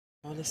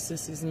All the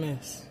sissies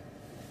mess.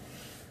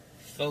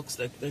 Folks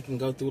that they can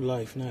go through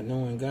life not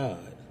knowing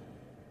God.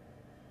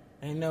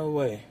 Ain't no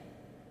way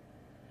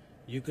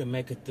you can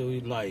make it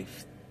through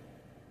life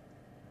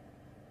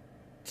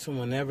to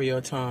whenever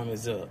your time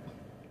is up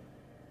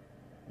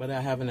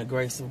without having the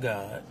grace of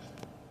God.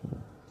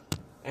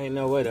 Ain't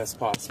no way that's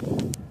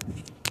possible.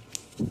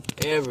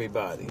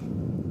 Everybody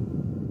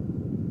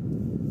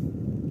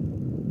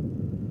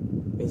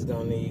is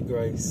gonna need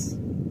grace,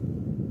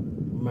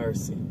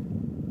 mercy,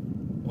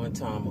 one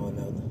time or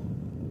another.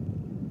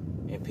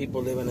 And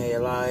people living their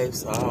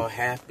lives all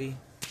happy,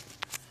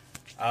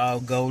 all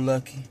go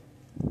lucky.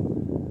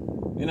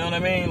 You know what I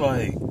mean?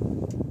 Like,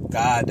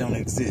 God don't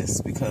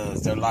exist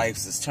because their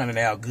lives is turning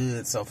out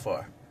good so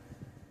far.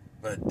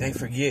 But they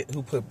forget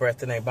who put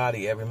breath in their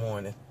body every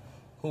morning.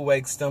 Who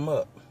wakes them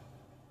up?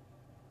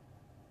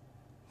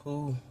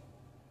 Who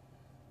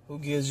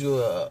gives you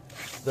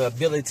the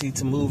ability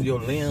to move your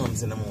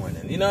limbs in the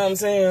morning? You know what I'm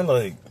saying?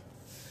 Like,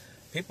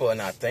 people are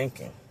not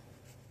thinking.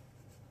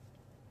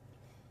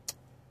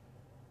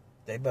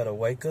 They better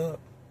wake up.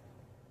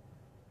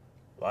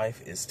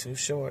 Life is too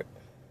short.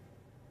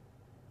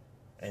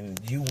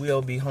 And you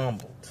will be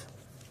humbled.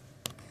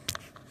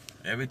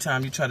 Every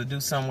time you try to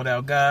do something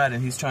without God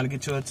and He's trying to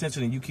get your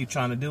attention and you keep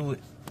trying to do it,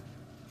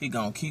 He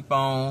gonna keep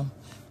on.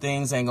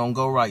 Things ain't gonna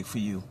go right for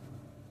you.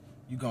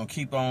 You're gonna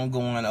keep on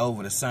going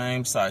over the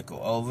same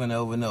cycle over and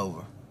over and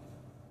over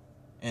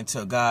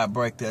until God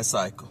break that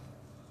cycle.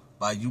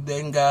 By you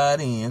letting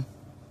God in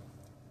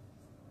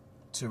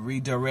to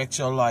redirect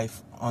your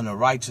life on a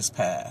righteous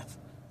path,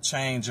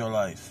 change your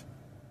life,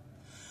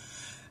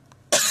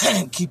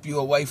 keep you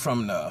away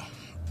from the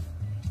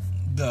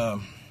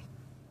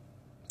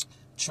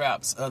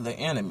traps of the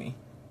enemy.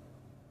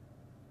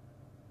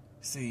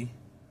 See,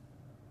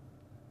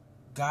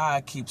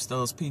 God keeps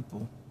those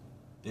people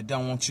that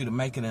don't want you to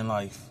make it in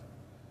life.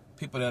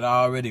 People that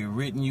are already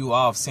written you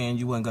off saying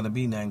you weren't going to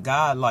be nothing.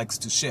 God likes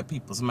to shut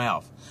people's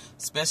mouth,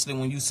 especially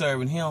when you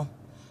serving Him.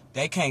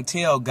 They can't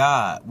tell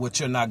God what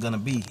you're not going to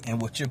be and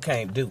what you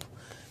can't do.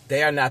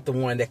 They are not the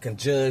one that can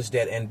judge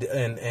that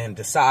and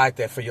decide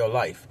that for your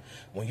life.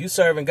 When you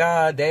serving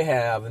God, they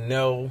have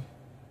no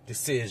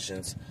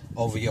decisions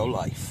over your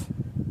life.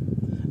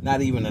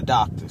 Not even the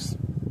doctors.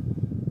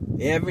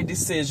 Every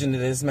decision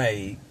that is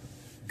made,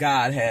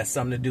 God has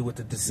something to do with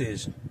the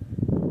decision.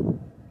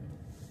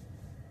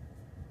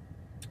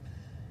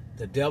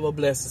 The devil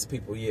blesses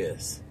people,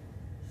 yes.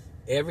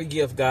 Every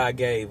gift God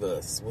gave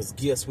us was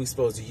gifts we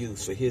supposed to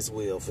use for His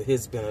will, for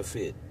His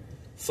benefit,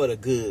 for the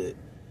good.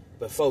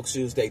 But folks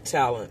use their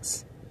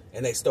talents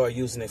and they start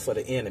using it for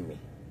the enemy.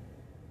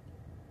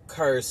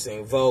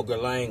 Cursing, vulgar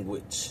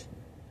language,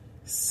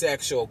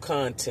 sexual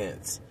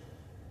contents.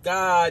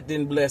 God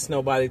didn't bless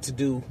nobody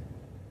to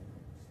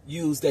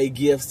use their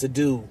gifts to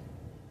do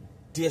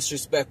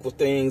disrespectful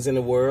things in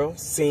the world,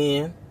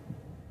 sin,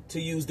 to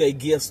use their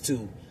gifts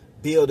to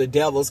build the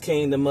devil's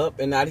kingdom up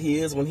and not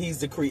His when He's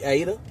the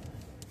creator.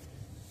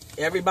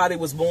 Everybody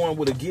was born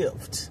with a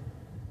gift.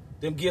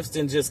 Them gifts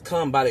didn't just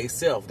come by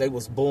themselves. They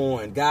was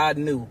born. God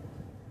knew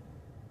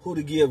who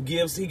to give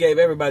gifts. He gave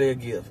everybody a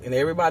gift. And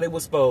everybody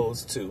was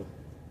supposed to,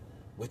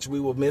 which we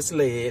were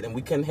misled, and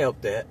we couldn't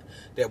help that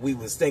we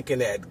was thinking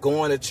that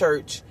going to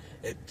church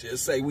and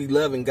just say we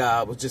loving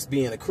God was just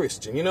being a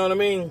Christian. You know what I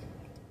mean?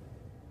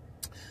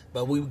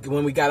 But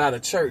when we got out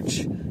of church,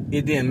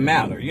 it didn't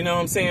matter. You know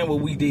what I'm saying?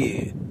 What we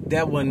did,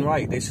 that wasn't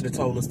right. They should have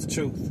told us the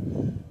truth.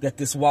 That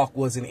this walk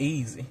wasn't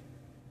easy.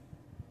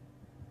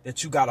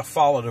 That you got to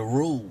follow the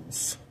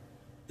rules,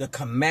 the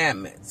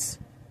commandments.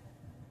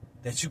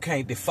 That you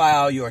can't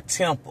defile your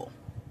temple.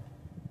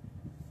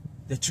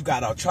 That you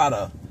got to try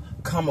to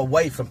come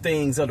away from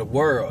things of the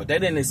world. They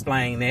didn't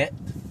explain that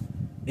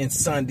in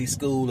Sunday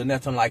school or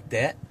nothing like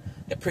that.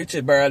 The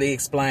preacher barely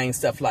explained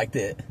stuff like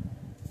that.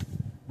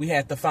 We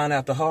had to find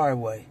out the hard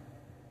way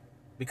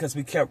because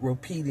we kept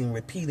repeating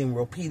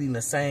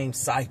the same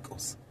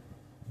cycles,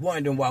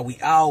 wondering why we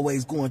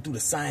always going through the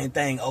same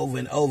thing over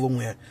and over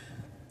when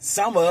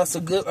some of us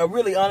are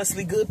really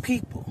honestly good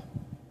people.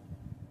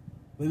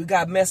 We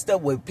got messed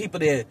up with people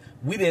that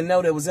we didn't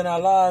know that was in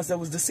our lives that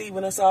was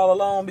deceiving us all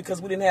along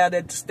because we didn't have we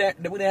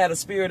didn't have the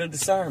spirit of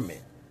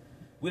discernment.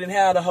 We didn't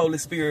have the Holy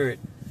Spirit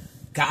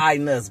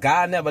guiding us.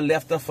 God never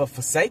left us or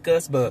forsake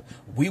us, but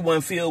we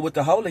weren't filled with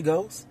the Holy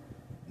Ghost.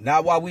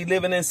 Not while we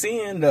living in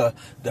sin. The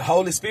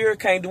Holy Spirit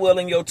can't dwell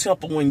in your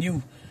temple when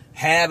you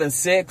having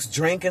sex,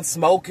 drinking,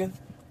 smoking,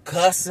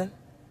 cussing,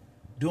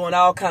 doing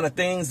all kind of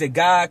things that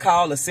God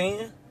called a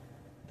sin.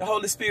 The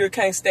Holy Spirit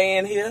can't stay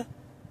in here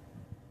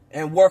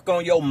and work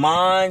on your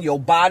mind, your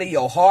body,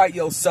 your heart,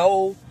 your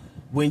soul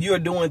when you're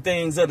doing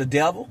things of the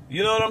devil.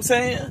 You know what I'm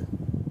saying?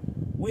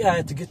 We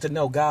have to get to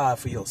know God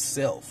for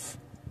yourself.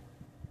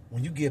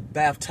 When you get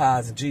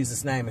baptized in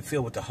Jesus' name and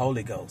filled with the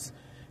Holy Ghost,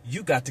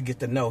 you got to get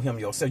to know Him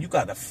yourself. You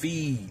got to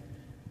feed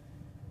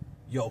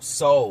your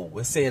soul.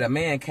 It said a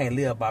man can't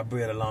live by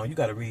bread alone. You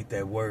got to read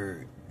that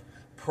word.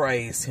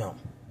 Praise Him.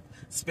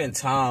 Spend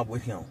time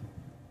with Him.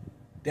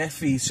 That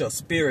feeds your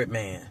spirit,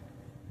 man.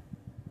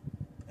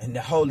 And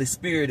the Holy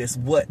Spirit is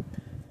what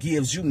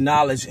gives you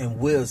knowledge and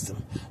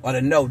wisdom, or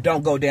to know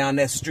don't go down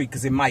that street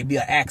because it might be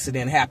an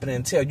accident happening,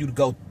 and tell you to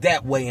go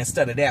that way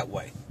instead of that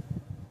way.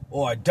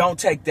 Or don't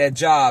take that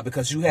job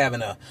because you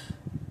having a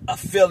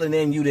feeling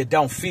in you that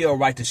don't feel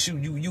right to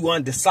shoot you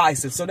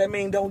undecisive, so that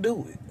means don't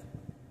do it.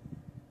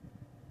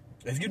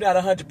 If you're not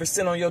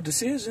 100% on your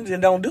decisions,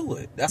 then don't do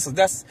it.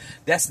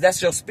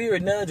 That's your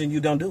spirit nudging you,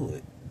 don't do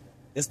it.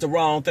 It's the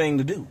wrong thing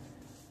to do.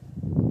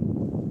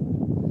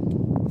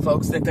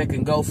 Folks think they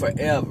can go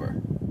forever.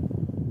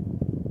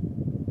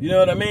 You know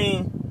what I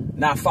mean?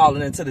 Not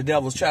falling into the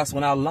devil's traps,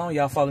 when all along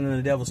y'all falling into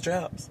the devil's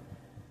traps.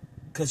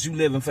 Because you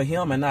living for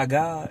him and not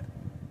God.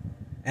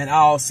 And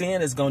all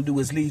sin is going to do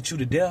is lead you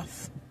to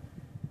death.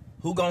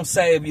 Who going to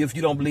save you if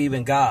you don't believe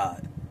in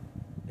God?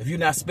 If you're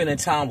not spending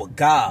time with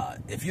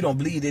God, if you don't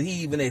believe that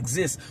he even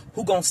exists,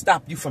 who going to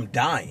stop you from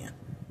dying?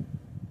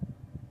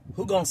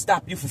 Who going to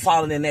stop you from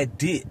falling in that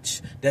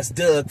ditch that's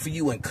dug for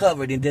you and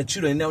covered and that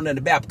you didn't know nothing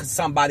about because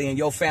somebody in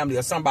your family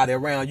or somebody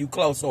around you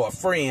close or a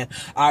friend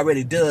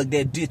already dug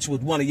that ditch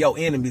with one of your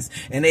enemies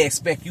and they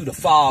expect you to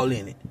fall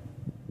in it?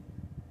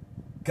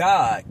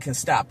 God can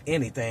stop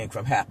anything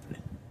from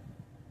happening.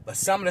 But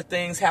some of the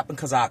things happen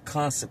because of our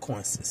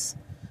consequences.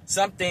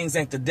 Some things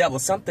ain't the devil.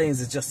 Some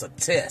things is just a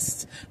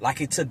test. Like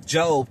he took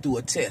Job through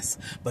a test.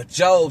 But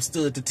Job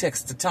stood the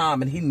test of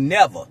time, and he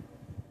never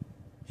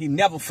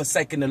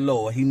forsaken the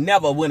Lord. He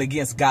never went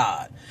against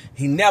God.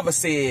 He never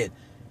said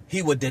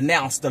he would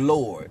denounce the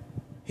Lord.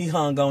 He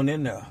hung on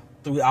in there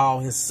through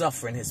all his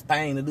suffering, his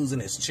pain, and losing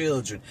his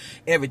children,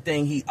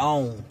 everything he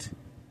owned.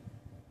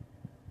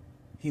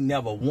 He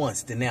never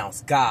once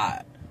denounced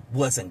God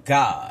wasn't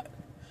God.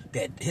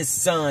 That his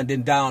son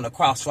didn't die on the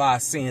cross for our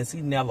sins.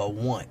 He never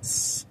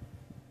once.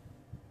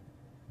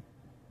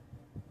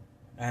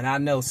 And I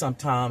know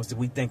sometimes that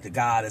we think that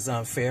God is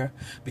unfair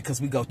because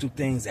we go through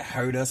things that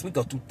hurt us. We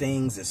go through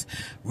things that's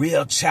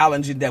real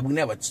challenging that we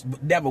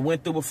never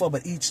went through before.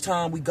 But each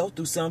time we go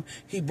through something,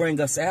 he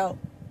bring us out.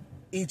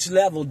 Each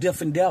level,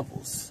 different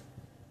devils.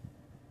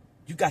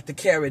 You got to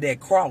carry that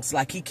cross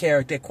like he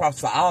carried that cross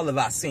for all of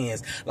our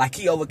sins. Like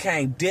he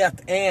overcame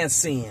death and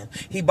sin.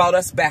 He bought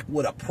us back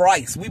with a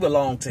price. We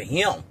belong to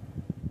him.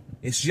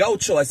 It's your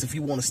choice if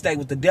you want to stay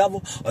with the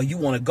devil or you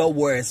want to go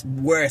where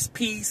it's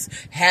peace,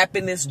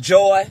 happiness,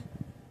 joy.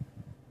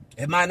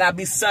 It might not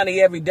be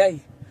sunny every day,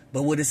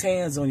 but with his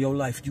hands on your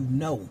life, you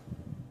know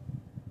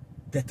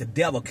that the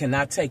devil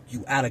cannot take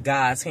you out of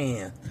God's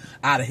hand,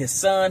 out of his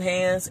son's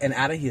hands and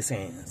out of his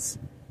hands.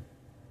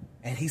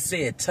 And he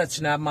said,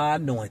 touch not my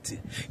anointed.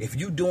 If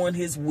you doing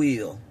his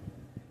will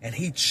and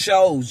he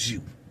chose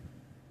you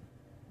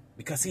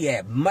because he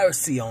had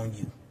mercy on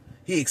you,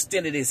 he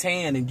extended his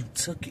hand and you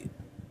took it.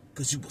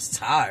 Because you was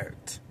tired.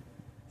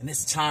 And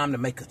it's time to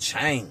make a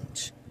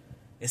change.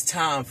 It's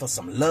time for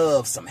some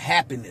love, some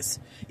happiness.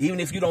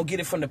 Even if you don't get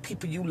it from the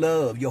people you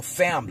love, your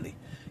family,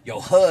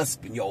 your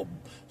husband, your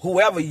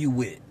whoever you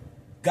with.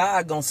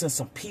 God gonna send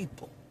some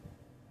people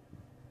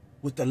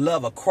with the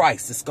love of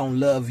Christ that's gonna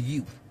love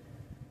you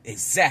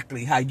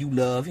exactly how you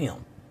love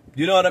him.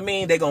 You know what I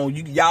mean?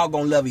 Y'all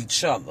gonna love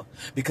each other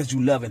because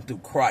you loving through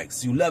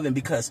Christ. You loving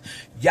because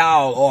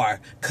y'all are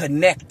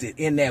connected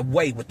in that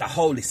way with the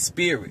Holy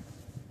Spirit.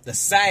 The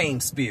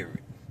same spirit.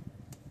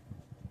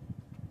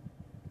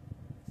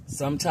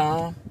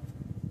 Sometimes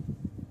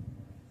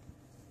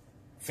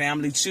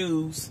family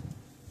choose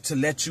to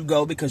let you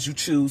go because you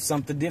choose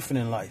something different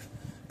in life.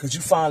 Because you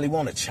finally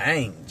want to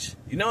change.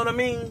 You know what I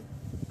mean?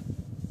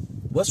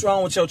 What's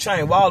wrong with your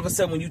change? Well, all of a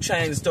sudden when you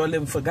change and start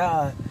living for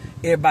God,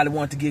 everybody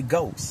want to get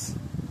ghosts.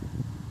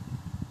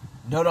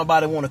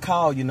 Nobody want to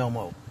call you no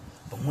more.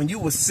 But when you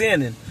were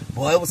sinning,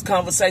 boy, it was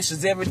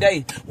conversations every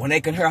day when they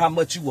can hear how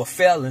much you were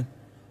failing.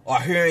 Or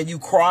hearing you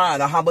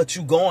crying or how much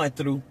you going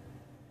through.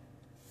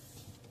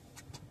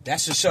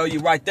 That should show you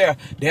right there.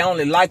 They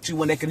only liked you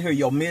when they can hear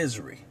your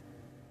misery.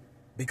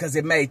 Because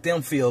it made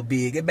them feel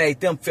big. It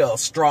made them feel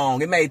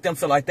strong. It made them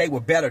feel like they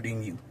were better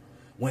than you.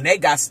 When they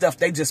got stuff,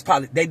 they just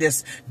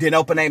didn't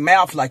open their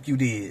mouth like you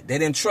did. They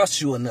didn't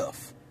trust you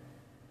enough.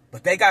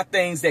 But they got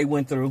things they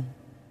went through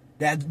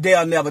that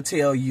they'll never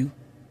tell you.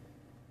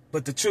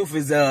 But the truth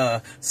is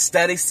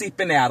study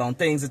seeping out on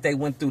things that they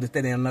went through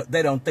that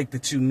they don't think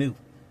that you knew.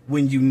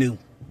 When you knew,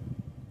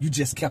 you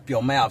just kept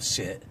your mouth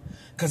shut.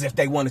 Because if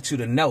they wanted you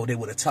to know, they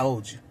would have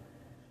told you.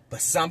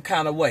 But some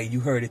kind of way,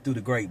 you heard it through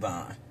the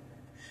grapevine.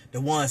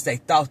 The ones they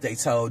thought they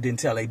told didn't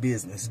tell their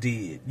business,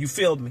 did. You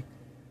feel me?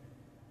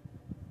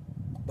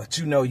 But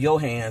you know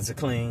your hands are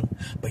clean.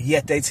 But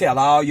yet they tell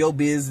all your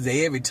business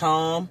to every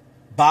Tom,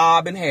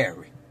 Bob, and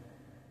Harry.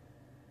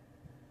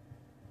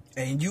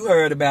 And you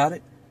heard about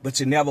it, but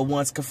you never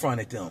once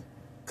confronted them.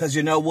 Because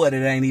you know what?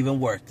 It ain't even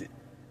worth it.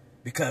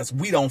 Because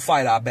we don't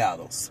fight our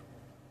battles.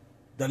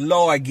 The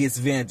Lord gets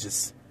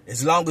vengeance.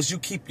 As long as you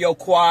keep your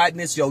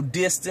quietness, your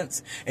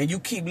distance, and you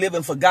keep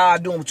living for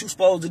God, doing what you're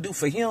supposed to do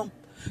for him,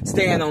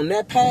 staying on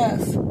that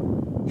path,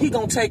 he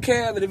gonna take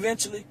care of it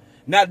eventually.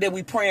 Not that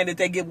we praying that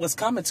they get what's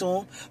coming to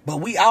them, but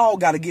we all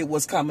got to get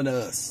what's coming to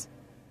us.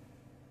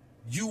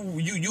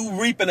 You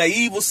reaping an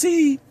evil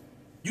seed,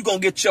 You're gonna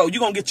get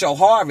your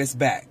harvest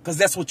back, because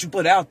that's what you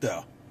put out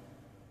there.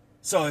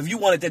 So if you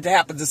wanted that to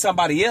happen to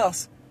somebody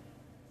else,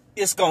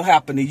 it's gonna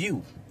happen to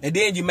you. And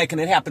then you're making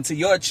it happen to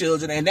your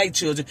children and their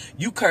children.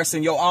 You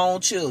cursing your own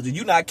children.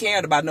 You're not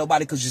caring about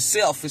nobody because you're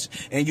selfish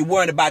and you're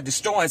worried about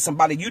destroying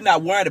somebody. You're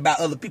not worried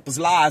about other people's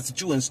lives that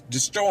you're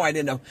destroying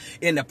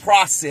in the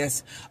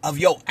process of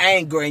your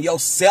anger and your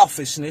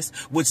selfishness,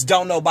 which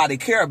don't nobody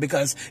care,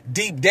 because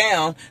deep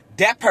down,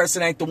 that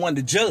person ain't the one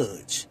to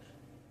judge.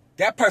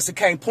 That person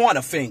can't point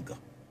a finger.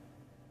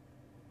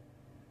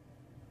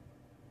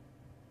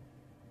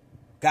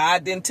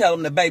 God didn't tell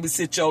them to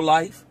babysit your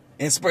life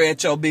and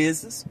spread your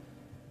business.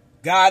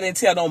 God didn't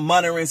tell no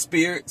monitoring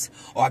spirits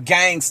or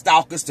gang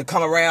stalkers to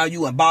come around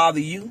you and bother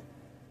you.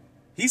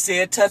 He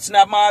said, touch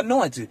not my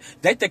anointed.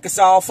 They think it's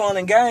all fun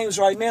and games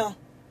right now.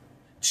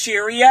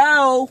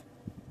 Cheerio.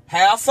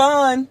 Have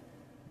fun.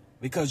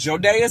 Because your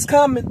day is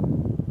coming.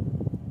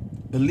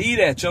 Believe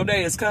that. Your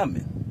day is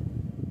coming.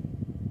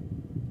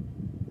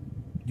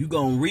 You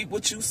gonna reap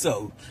what you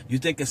sow. You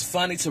think it's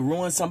funny to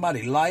ruin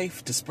somebody's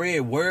life, to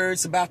spread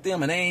words about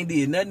them and they ain't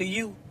did nothing to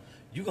you?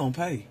 You gonna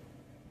pay.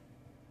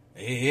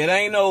 It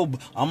ain't no,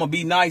 I'm going to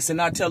be nice and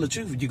not tell the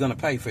truth. You're going to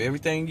pay for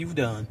everything you've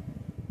done.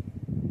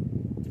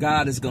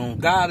 they're going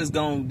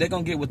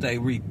to get what they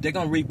reap. They're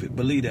going to reap it.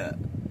 Believe that.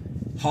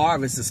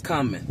 Harvest is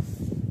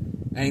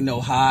coming. Ain't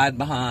no hide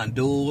behind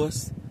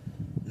doors.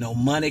 No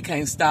money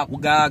can't stop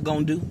what God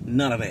going to do.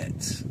 None of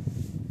that.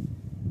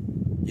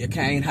 You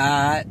can't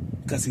hide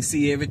because he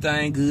see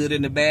everything, good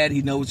and the bad.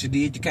 He know what you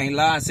did. You can't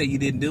lie and say you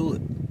didn't do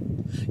it.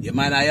 You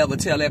might not ever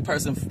tell that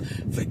person,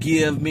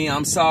 forgive me,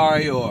 I'm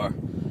sorry, or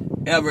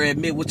ever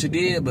admit what you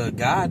did, but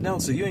God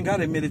knows, so you ain't got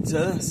to admit it to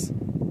us,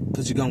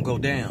 because you're going to go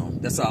down.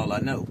 That's all I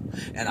know.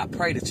 And I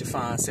pray that you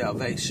find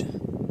salvation.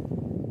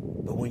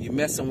 But when you're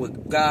messing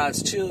with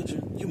God's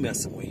children, you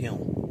messing with him.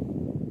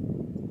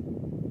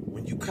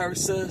 When you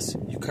curse us,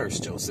 you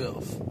cursed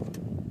yourself.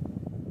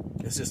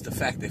 It's just the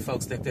fact that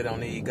folks think they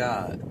don't need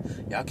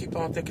God. Y'all keep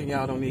on thinking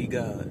y'all don't need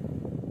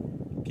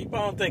God. Keep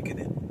on thinking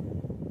it.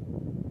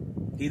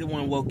 He the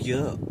one woke you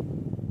up.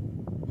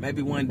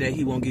 Maybe one day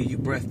he won't give you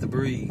breath to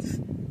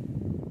breathe.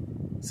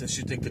 Since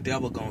you think the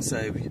devil gonna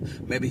save you,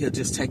 maybe he'll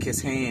just take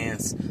his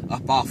hands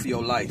up off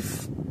your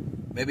life.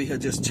 Maybe he'll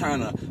just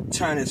turn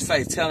his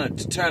face,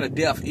 turn a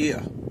deaf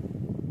ear.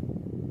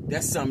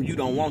 That's something you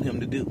don't want him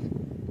to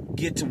do.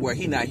 Get to where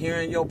he not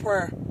hearing your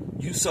prayer.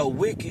 You so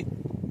wicked.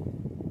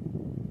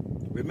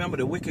 Remember,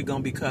 the wicked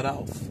gonna be cut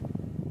off.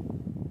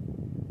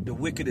 The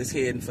wicked is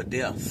heading for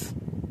death.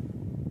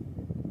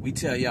 We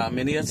tell y'all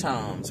many a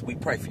times, we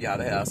pray for y'all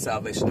to have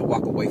salvation, to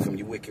walk away from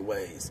your wicked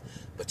ways.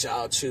 But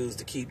y'all choose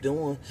to keep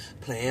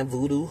playing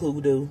voodoo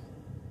hoodoo.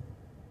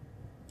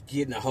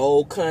 Getting a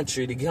whole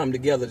country to come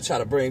together to try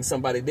to bring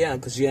somebody down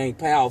because you ain't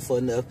powerful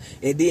enough.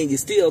 And then you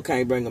still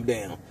can't bring them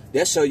down.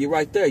 That show you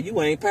right there,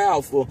 you ain't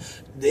powerful.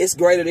 It's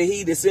greater the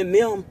he that's in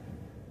them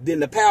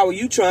than the power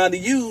you trying to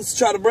use to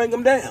try to bring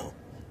them down.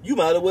 You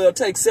might as well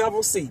take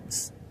several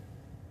seats.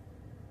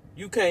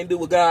 You can't do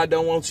what God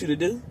don't want you to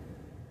do.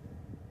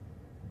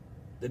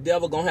 The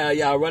devil gonna have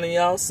y'all running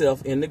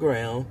yourself in the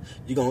ground.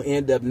 You're gonna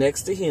end up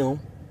next to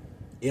him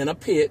in a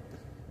pit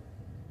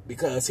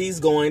because he's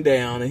going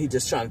down and he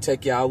just trying to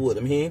take y'all with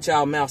him. He ain't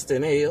y'all master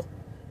in hell.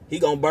 He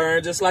gonna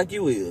burn just like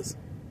you is.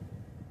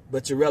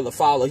 But you rather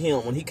follow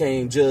him when he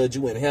can't judge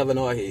you in heaven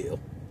or hell.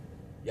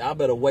 Y'all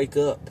better wake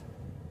up.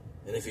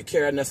 And if you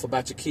care enough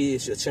about your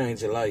kids, you'll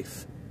change your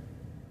life.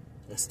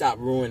 And stop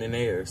ruining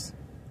theirs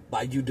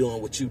by you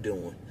doing what you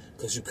doing.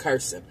 Because you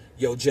cursing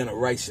your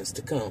generations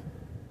to come.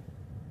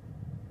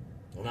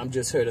 And I'm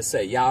just here to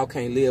say, y'all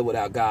can't live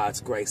without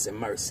God's grace and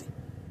mercy.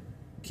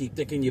 Keep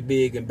thinking you're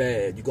big and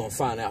bad. You're going to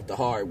find out the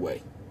hard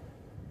way.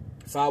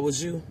 If I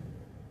was you,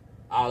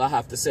 all I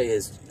have to say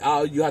is,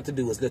 all you have to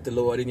do is let the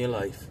Lord in your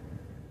life.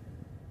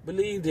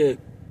 Believe that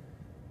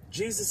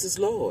Jesus is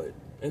Lord.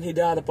 And he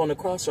died upon the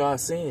cross for our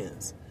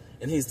sins.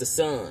 And he's the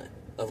Son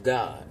of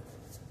God.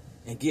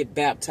 And get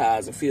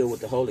baptized and filled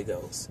with the Holy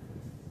Ghost.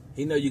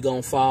 He know you're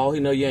going to fall. He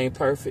know you ain't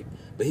perfect.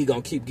 But he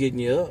going to keep getting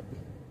you up.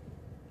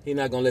 He's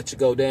not going to let you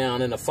go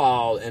down in a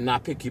fall and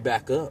not pick you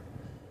back up.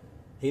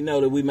 He know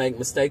that we make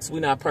mistakes. We're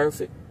not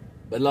perfect.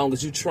 But as long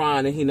as you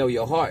trying and he know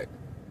your heart,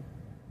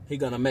 he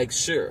going to make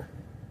sure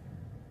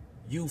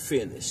you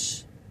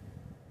finish.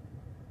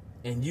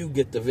 And you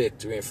get the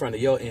victory in front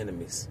of your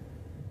enemies.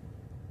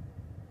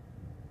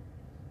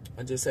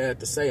 I just had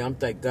to say, I'm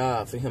thank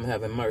God for him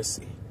having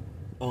mercy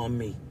on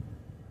me.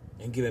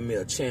 And giving me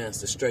a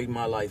chance to straighten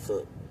my life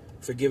up.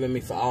 Forgiving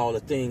me for all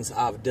the things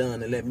I've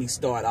done and let me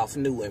start off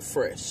new and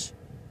fresh.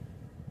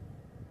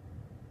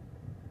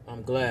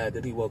 I'm glad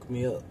that he woke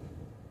me up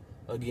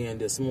again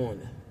this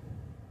morning.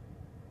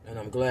 And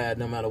I'm glad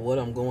no matter what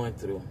I'm going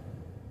through,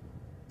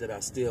 that I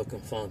still can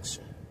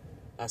function.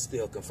 I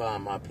still can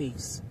find my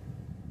peace.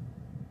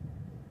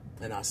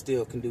 And I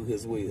still can do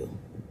his will.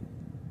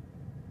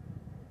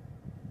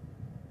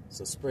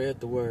 So spread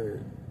the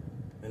word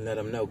and let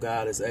them know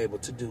God is able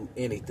to do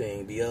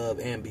anything above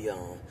and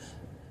beyond.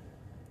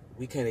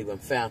 We can't even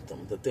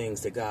fathom the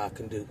things that God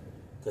can do.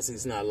 because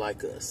he's not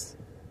like us.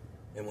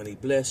 And when he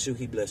bless you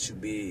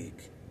big.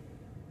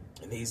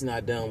 And he's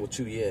not done with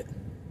you yet.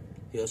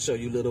 He'll show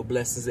you little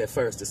blessings at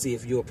first to see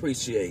if you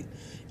appreciate.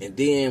 And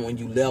then when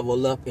you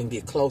level up and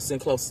get closer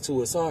and closer to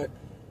his heart,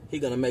 he's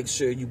going to make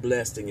sure you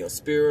blessed in your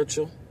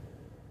spiritual,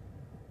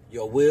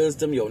 your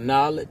wisdom, your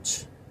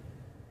knowledge,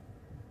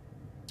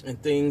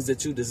 and things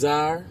that you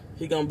desire.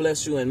 He's going to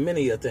bless you in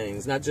many of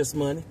things, not just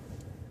money.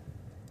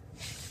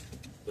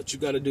 But you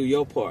got to do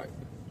your part.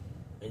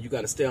 And you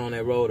got to stay on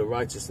that road of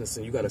righteousness,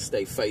 and you got to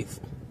stay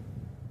faithful.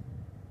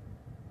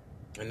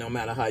 And no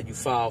matter how you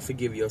fall,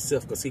 forgive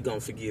yourself, because he's going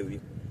to forgive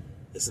you.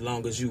 As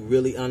long as you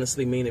really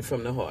honestly mean it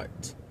from the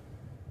heart.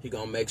 He's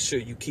going to make sure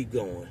you keep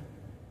going.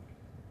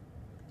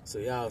 So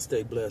y'all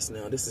stay blessed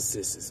now. This is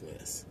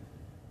CissysMess.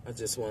 I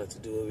just wanted to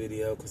do a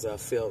video because I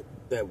felt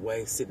that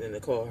way sitting in the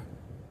car.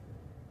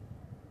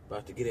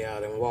 About to get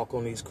out and walk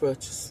on these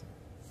crutches.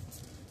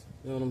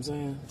 You know what I'm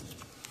saying?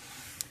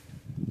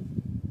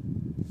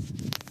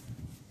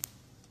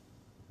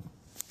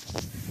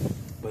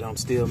 But I'm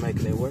still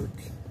making it work.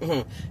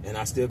 And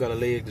I still got a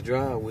leg to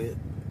drive with.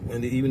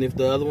 And even if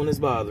the other one is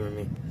bothering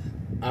me,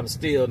 I'm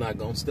still not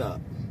going to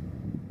stop.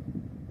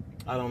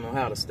 I don't know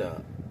how to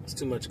stop. It's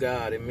too much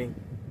God in me.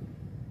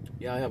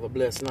 Y'all have a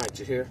blessed night,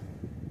 you hear?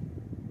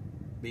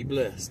 Be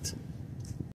blessed.